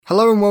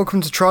Hello and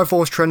welcome to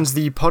Triforce Trends,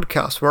 the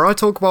podcast, where I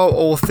talk about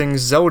all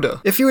things Zelda.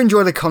 If you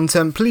enjoy the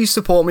content, please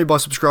support me by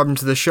subscribing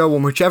to the show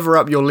on whichever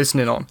app you're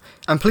listening on.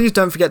 And please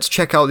don't forget to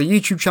check out the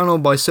YouTube channel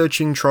by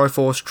searching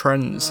Triforce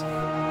Trends.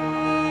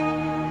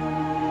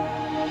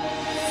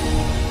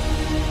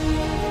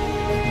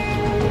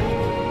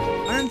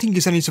 I don't think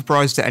it's any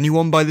surprise to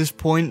anyone by this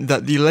point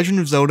that The Legend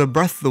of Zelda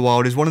Breath of the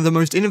Wild is one of the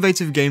most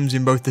innovative games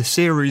in both the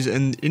series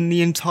and in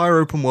the entire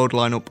open world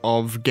lineup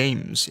of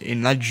games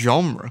in that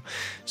genre.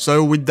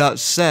 So with that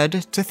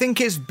said, to think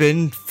it's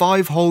been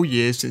 5 whole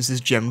years since this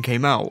gem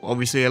came out.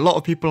 Obviously a lot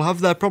of people have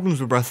their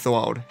problems with Breath of the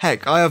Wild.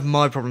 Heck, I have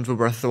my problems with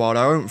Breath of the Wild,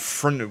 I won't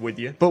front it with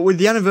you. But with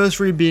the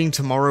anniversary being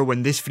tomorrow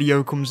when this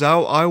video comes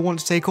out, I want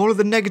to take all of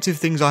the negative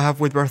things I have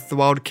with Breath of the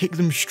Wild, kick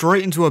them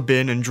straight into a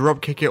bin and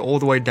drop kick it all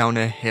the way down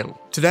a hill.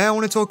 Today I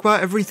want to talk about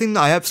everything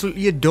that I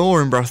absolutely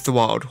adore in Breath of the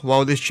Wild.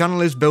 While this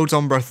channel is built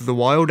on Breath of the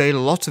Wild, a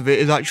lot of it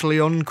is actually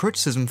on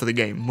criticism for the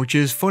game, which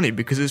is funny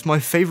because it's my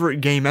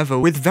favourite game ever,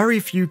 with very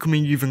few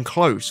coming even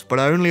close, but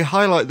I only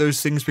highlight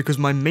those things because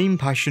my main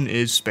passion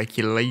is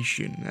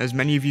speculation, as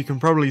many of you can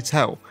probably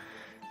tell.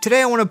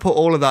 Today I want to put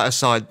all of that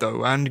aside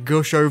though, and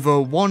gush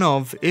over one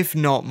of, if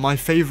not my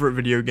favourite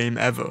video game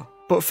ever.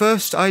 But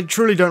first, I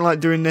truly don't like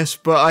doing this,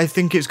 but I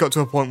think it's got to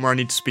a point where I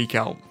need to speak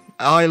out.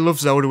 I love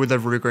Zelda with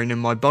every grain in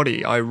my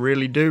body, I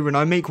really do, and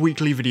I make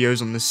weekly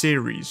videos on the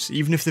series,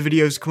 even if the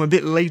videos come a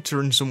bit later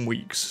in some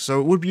weeks,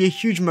 so it would be a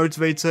huge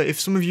motivator if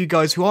some of you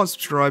guys who aren't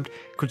subscribed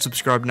could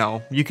subscribe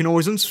now. You can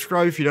always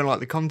unsubscribe if you don't like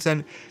the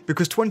content,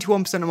 because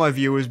 21% of my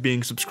viewers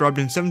being subscribed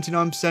and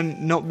 79%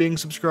 not being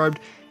subscribed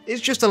is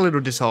just a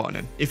little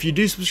disheartening. If you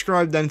do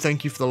subscribe, then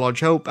thank you for the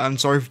large help,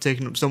 and sorry for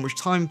taking up so much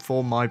time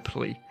for my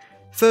plea.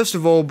 First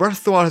of all, Breath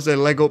of the Wild has a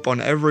leg up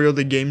on every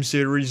other game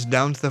series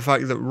down to the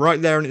fact that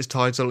right there in its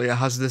title it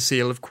has the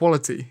seal of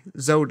quality,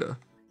 Zelda.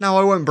 Now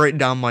I won't break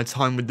down my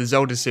time with the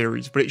Zelda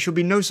series, but it should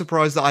be no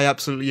surprise that I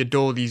absolutely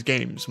adore these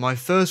games. My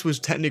first was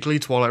technically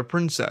Twilight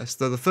Princess,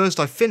 though the first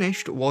I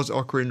finished was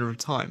Ocarina of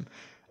Time.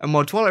 And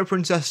while Twilight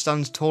Princess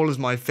stands tall as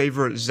my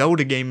favourite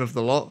Zelda game of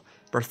the lot,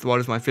 Breath of the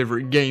Wild is my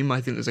favourite game, I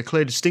think there's a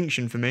clear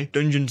distinction for me.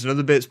 Dungeons and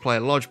other bits play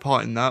a large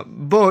part in that,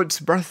 but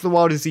Breath of the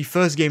Wild is the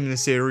first game in the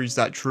series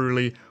that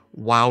truly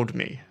wowed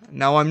me.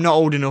 Now I'm not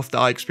old enough that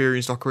I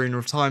experienced Ocarina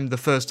of Time the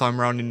first time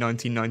around in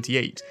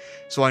 1998,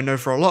 so I know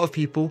for a lot of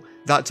people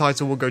that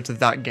title will go to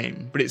that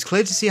game, but it's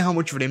clear to see how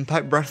much of an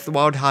impact Breath of the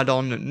Wild had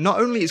on not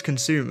only its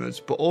consumers,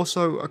 but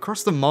also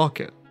across the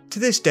market. To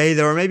this day,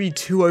 there are maybe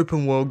 2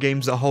 open world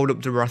games that hold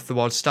up to Breath of the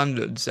Wild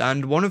standards,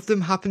 and one of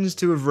them happens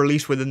to have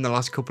released within the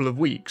last couple of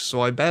weeks,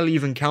 so I barely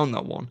even count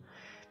that one.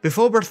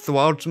 Before Breath of the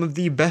Wild, some of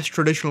the best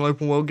traditional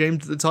open world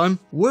games at the time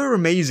were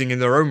amazing in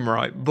their own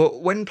right,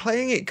 but when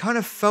playing it kind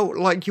of felt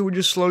like you were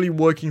just slowly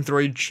working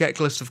through a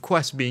checklist of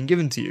quests being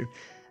given to you.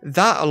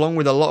 That, along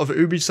with a lot of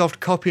Ubisoft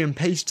copy and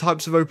paste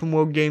types of open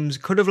world games,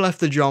 could have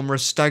left the genre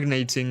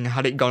stagnating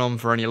had it gone on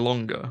for any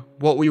longer.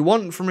 What we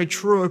want from a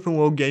true open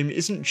world game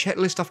isn't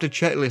checklist after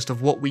checklist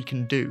of what we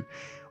can do.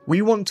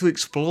 We want to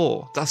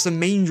explore. That's the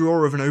main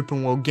draw of an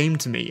open world game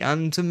to me,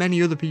 and to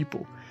many other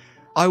people.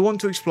 I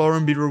want to explore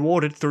and be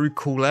rewarded through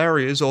cool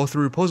areas or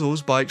through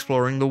puzzles by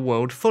exploring the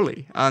world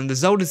fully, and the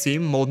Zelda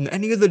team, more than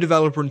any other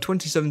developer in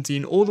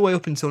 2017 all the way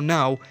up until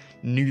now,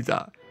 knew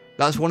that.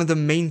 That's one of the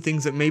main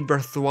things that made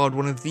Breath of the Wild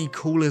one of the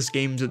coolest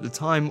games at the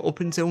time up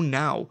until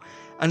now,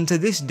 and to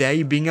this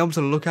day, being able to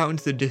look out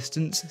into the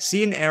distance,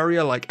 see an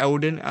area like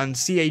Eldin and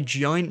see a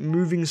giant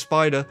moving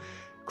spider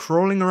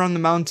crawling around the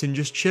mountain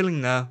just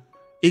chilling there,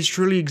 is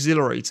truly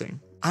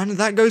exhilarating. And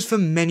that goes for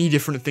many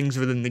different things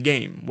within the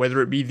game,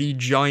 whether it be the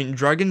giant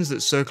dragons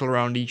that circle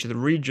around each of the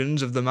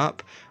regions of the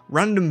map,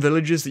 random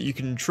villages that you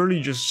can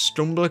truly just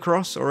stumble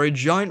across, or a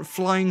giant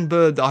flying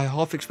bird that I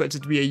half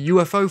expected to be a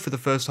UFO for the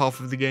first half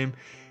of the game.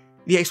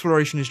 The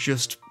exploration is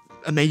just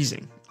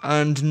amazing,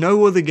 and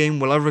no other game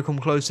will ever come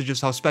close to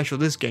just how special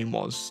this game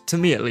was, to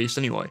me at least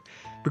anyway,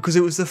 because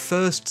it was the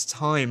first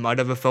time I'd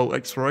ever felt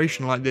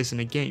exploration like this in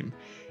a game.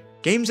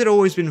 Games had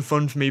always been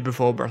fun for me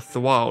before Breath of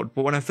the Wild,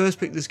 but when I first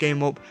picked this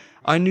game up,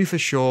 I knew for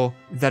sure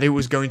that it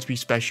was going to be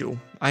special.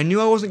 I knew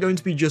I wasn't going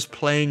to be just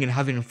playing and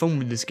having fun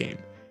with this game.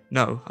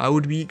 No, I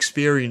would be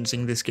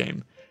experiencing this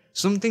game.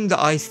 Something that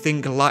I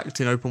think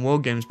lacked in open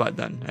world games back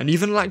then, and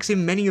even lacks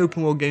in many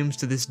open world games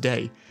to this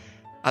day.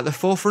 At the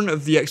forefront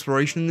of the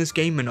exploration in this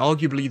game, and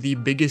arguably the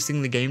biggest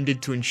thing the game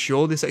did to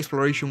ensure this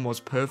exploration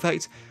was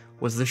perfect,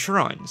 was the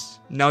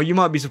shrines. Now you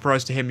might be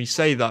surprised to hear me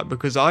say that,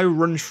 because I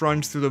run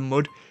shrines through the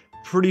mud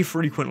pretty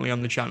frequently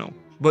on the channel,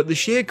 but the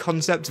sheer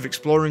concept of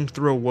exploring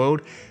through a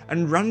world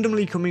and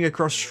randomly coming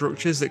across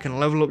structures that can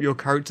level up your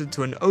character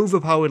to an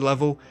overpowered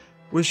level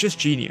was just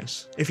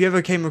genius. If you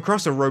ever came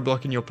across a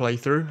roadblock in your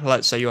playthrough,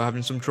 let's say you're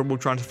having some trouble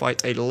trying to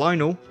fight a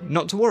Lynel,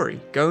 not to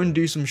worry, go and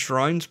do some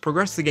shrines,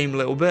 progress the game a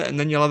little bit, and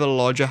then you'll have a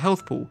larger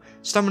health pool,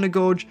 stamina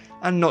gauge,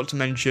 and not to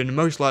mention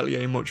most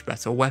likely a much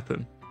better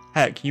weapon.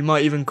 Heck, you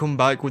might even come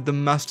back with the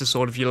Master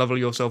Sword if you level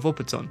yourself up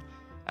a ton.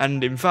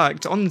 And in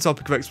fact, on the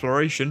topic of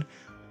exploration,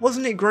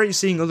 Wasn't it great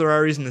seeing other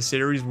areas in the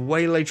series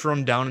way later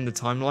on down in the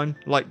timeline?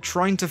 Like,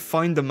 trying to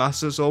find the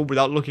Master Sword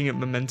without looking at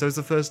mementos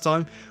the first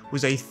time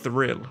was a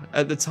thrill.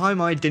 At the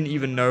time, I didn't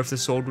even know if the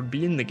sword would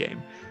be in the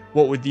game.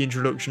 What with the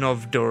introduction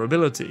of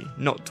durability,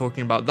 not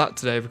talking about that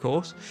today of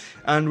course,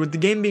 and with the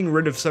game being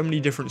rid of so many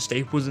different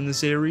staples in the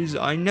series,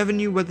 I never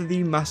knew whether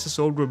the Master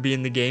Sword would be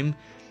in the game,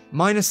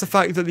 minus the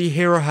fact that the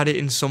hero had it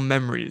in some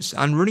memories,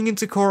 and running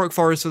into Korok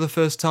Forest for the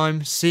first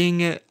time,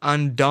 seeing it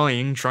and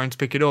dying trying to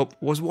pick it up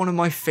was one of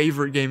my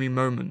favourite gaming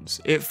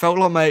moments. It felt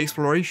like my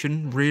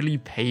exploration really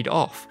paid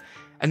off,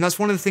 and that's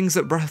one of the things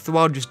that Breath of the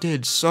Wild just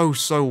did so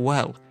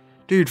well.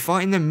 Dude,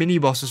 fighting the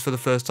mini-bosses for the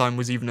first time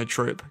was even a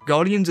trip.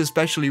 Guardians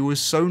especially was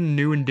so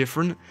new and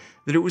different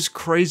that it was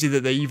crazy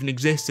that they even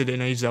existed in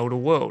a Zelda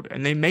world,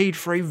 and they made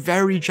for a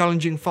very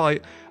challenging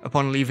fight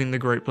upon leaving the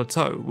Great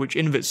Plateau, which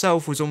in of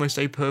itself was almost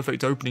a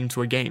perfect opening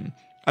to a game.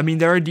 I mean,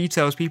 there are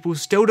details people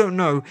still don't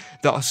know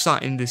that are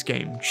sat in this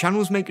game.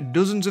 Channels make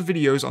dozens of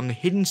videos on the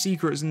hidden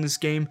secrets in this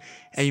game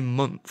a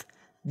month.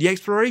 The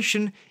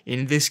exploration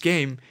in this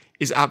game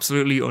is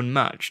absolutely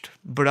unmatched,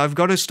 but I've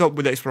got to stop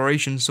with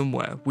exploration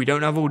somewhere. We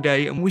don't have all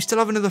day, and we still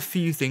have another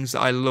few things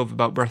that I love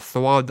about Breath of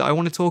the Wild that I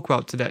want to talk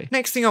about today.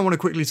 Next thing I want to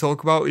quickly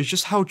talk about is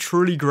just how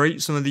truly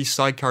great some of these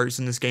side characters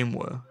in this game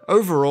were.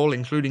 Overall,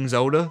 including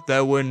Zelda,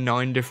 there were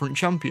 9 different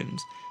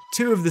champions,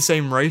 2 of the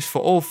same race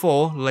for all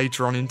 4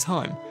 later on in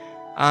time.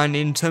 And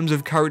in terms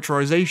of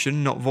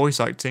characterization, not voice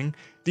acting,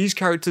 these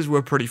characters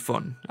were pretty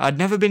fun. I'd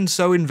never been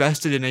so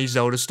invested in a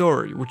Zelda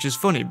story, which is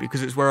funny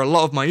because it's where a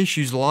lot of my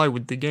issues lie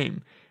with the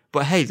game.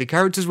 But hey, the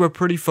characters were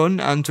pretty fun,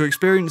 and to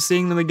experience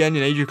seeing them again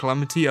in Age of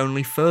Calamity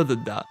only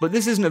furthered that. But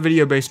this isn't a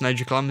video based on Age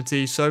of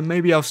Calamity, so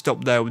maybe I'll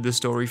stop there with the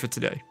story for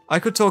today. I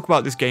could talk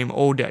about this game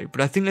all day, but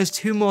I think there's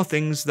 2 more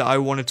things that I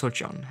want to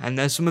touch on, and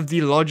they're some of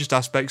the largest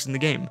aspects in the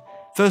game.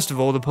 First of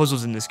all, the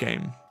puzzles in this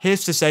game.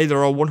 Here's to say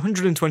there are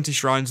 120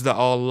 shrines that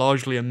are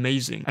largely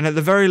amazing, and at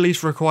the very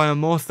least require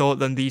more thought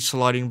than the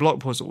sliding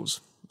block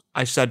puzzles.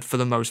 I said for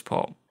the most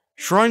part.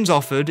 Shrines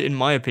offered, in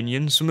my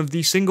opinion, some of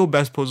the single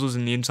best puzzles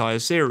in the entire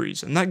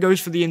series, and that goes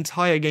for the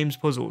entire game's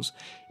puzzles,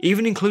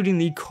 even including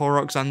the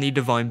Koroks and the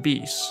Divine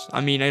Beasts.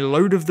 I mean, a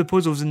load of the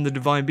puzzles in the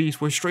Divine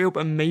Beast were straight up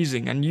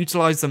amazing and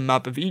utilised the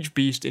map of each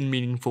beast in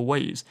meaningful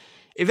ways,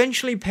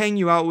 eventually paying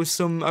you out with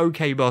some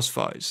okay boss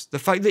fights. The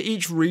fact that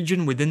each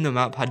region within the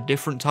map had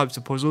different types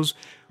of puzzles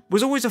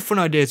was always a fun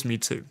idea to me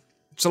too.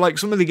 So like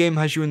some of the game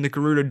has you in the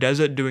Gerudo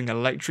Desert doing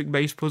electric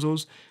based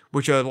puzzles,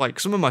 which are like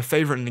some of my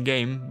favourite in the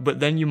game, but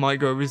then you might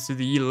go over to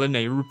the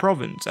Lanayru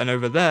province, and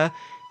over there,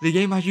 the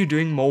game has you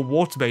doing more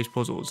water based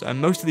puzzles, and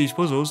most of these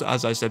puzzles,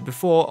 as I said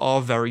before,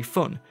 are very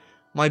fun.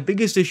 My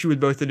biggest issue with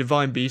both the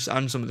Divine Beasts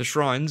and some of the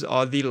shrines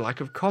are the lack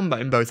of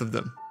combat in both of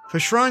them. For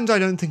shrines, I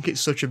don't think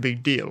it's such a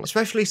big deal,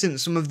 especially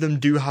since some of them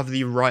do have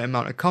the right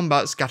amount of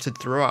combat scattered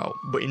throughout,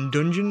 but in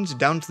dungeons,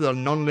 down to the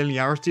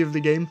non-linearity of the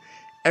game,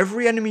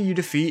 every enemy you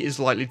defeat is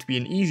likely to be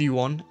an easy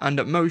one, and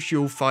at most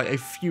you'll fight a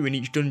few in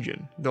each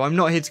dungeon, though I'm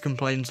not here to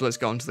complain, so let's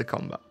get on to the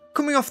combat.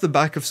 Coming off the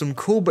back of some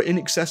cool but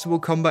inaccessible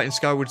combat in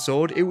Skyward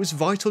Sword, it was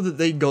vital that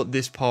they got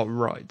this part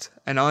right,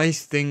 and I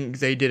think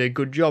they did a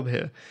good job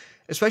here.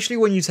 Especially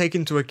when you take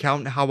into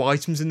account how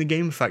items in the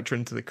game factor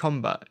into the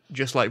combat.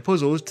 Just like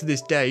puzzles, to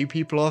this day,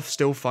 people are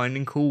still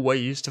finding cool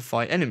ways to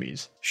fight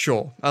enemies.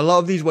 Sure, a lot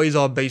of these ways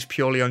are based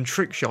purely on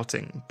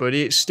trick-shotting, but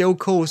it's still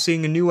cool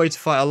seeing a new way to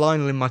fight a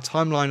Lynel in my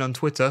timeline on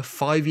Twitter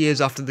 5 years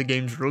after the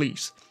game's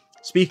release.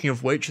 Speaking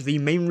of which, the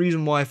main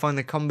reason why I find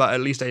the combat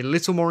at least a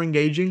little more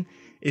engaging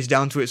is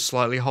down to its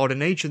slightly harder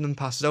nature than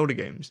past Zelda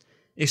games.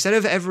 Instead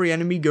of every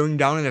enemy going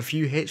down in a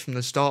few hits from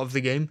the start of the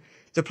game,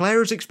 the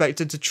player is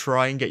expected to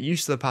try and get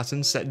used to the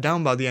patterns set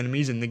down by the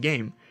enemies in the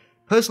game.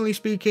 Personally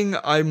speaking,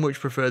 I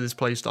much prefer this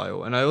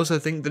playstyle, and I also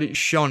think that it's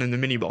shone in the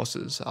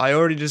mini-bosses. I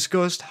already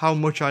discussed how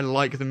much I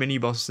like the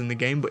mini-bosses in the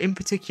game, but in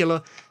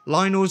particular,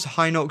 Lynels,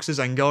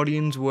 Hinoxes and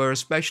Guardians were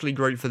especially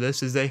great for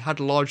this as they had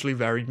largely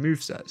varied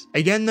movesets.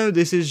 Again though,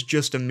 this is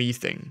just a me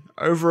thing.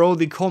 Overall,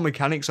 the core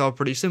mechanics are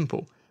pretty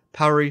simple.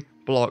 Parry,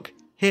 block,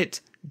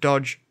 hit,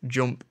 dodge,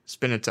 jump,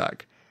 spin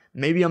attack.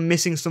 Maybe I'm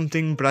missing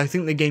something, but I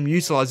think the game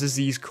utilises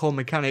these core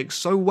mechanics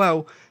so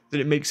well that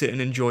it makes it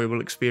an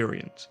enjoyable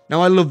experience.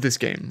 Now I love this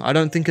game, I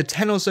don't think a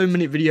 10 or so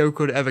minute video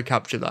could ever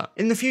capture that.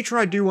 In the future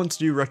I do want to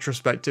do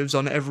retrospectives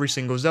on every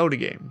single Zelda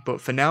game,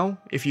 but for now,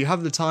 if you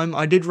have the time,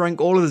 I did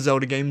rank all of the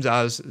Zelda games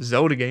as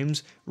Zelda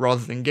games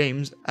rather than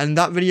games, and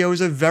that video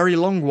is a very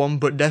long one,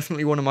 but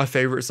definitely one of my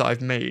favourites that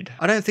I've made.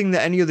 I don't think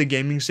that any other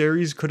gaming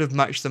series could have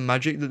matched the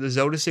magic that the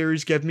Zelda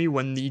series gave me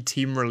when the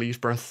team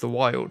released Breath of the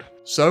Wild.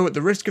 So, at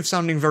the risk of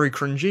sounding very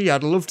cringy,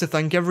 I'd love to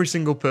thank every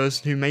single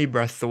person who made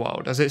Breath of the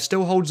Wild, as it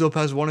still holds up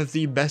as one of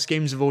the best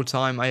games of all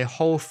time a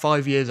whole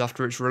 5 years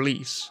after its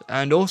release,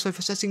 and also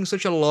for setting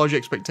such a large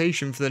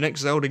expectation for the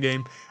next Zelda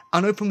game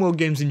and open world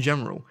games in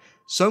general.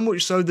 So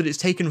much so that it's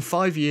taken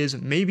 5 years,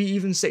 maybe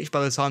even 6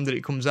 by the time that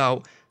it comes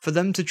out, for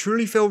them to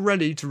truly feel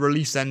ready to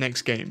release their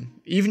next game,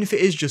 even if it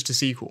is just a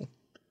sequel.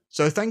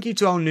 So thank you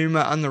to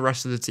Aonuma and the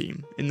rest of the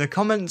team. In the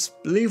comments,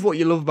 leave what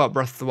you love about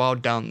Breath of the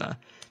Wild down there.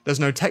 There's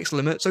no text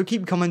limit, so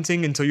keep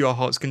commenting until your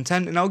heart's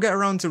content, and I'll get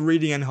around to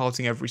reading and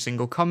hearting every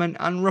single comment,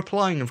 and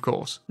replying of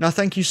course. Now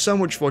thank you so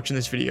much for watching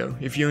this video.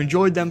 If you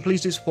enjoyed then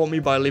please do support me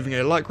by leaving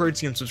a like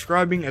rating and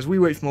subscribing as we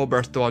wait for more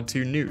Breath of the Wild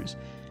 2 news.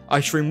 I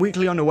stream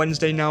weekly on a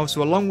Wednesday now,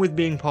 so along with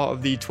being part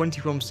of the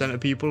 21% of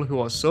people who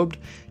are subbed,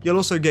 you'll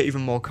also get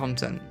even more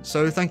content,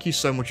 so thank you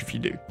so much if you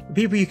do. The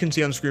people you can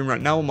see on screen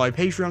right now are my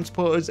Patreon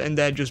supporters, and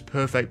they're just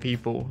perfect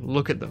people.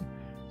 Look at them.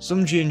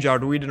 Sumji and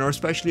Jared Whedon are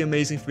especially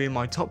amazing for being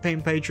my top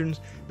paying patrons.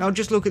 Now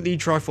just look at the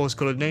Triforce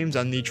coloured names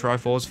and the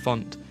Triforce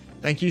font.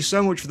 Thank you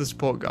so much for the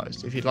support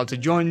guys. If you'd like to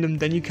join them,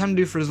 then you can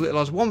do for as little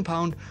as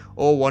 £1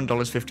 or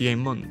 $1.50 a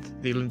month.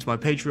 The link to my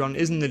Patreon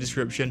is in the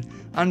description,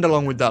 and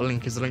along with that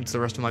link is the link to the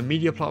rest of my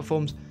media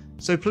platforms,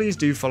 so please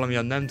do follow me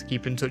on them to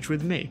keep in touch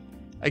with me.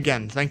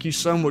 Again, thank you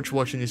so much for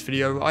watching this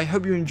video, I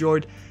hope you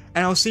enjoyed,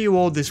 and I'll see you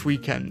all this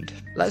weekend.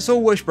 Let's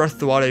all wish Breath of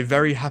the Wild a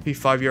very happy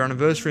 5-year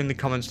anniversary in the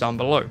comments down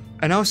below.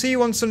 And I'll see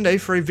you on Sunday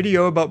for a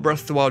video about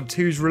Breath of the Wild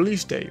 2's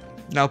release date.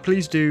 Now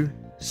please do,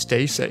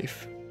 stay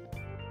safe.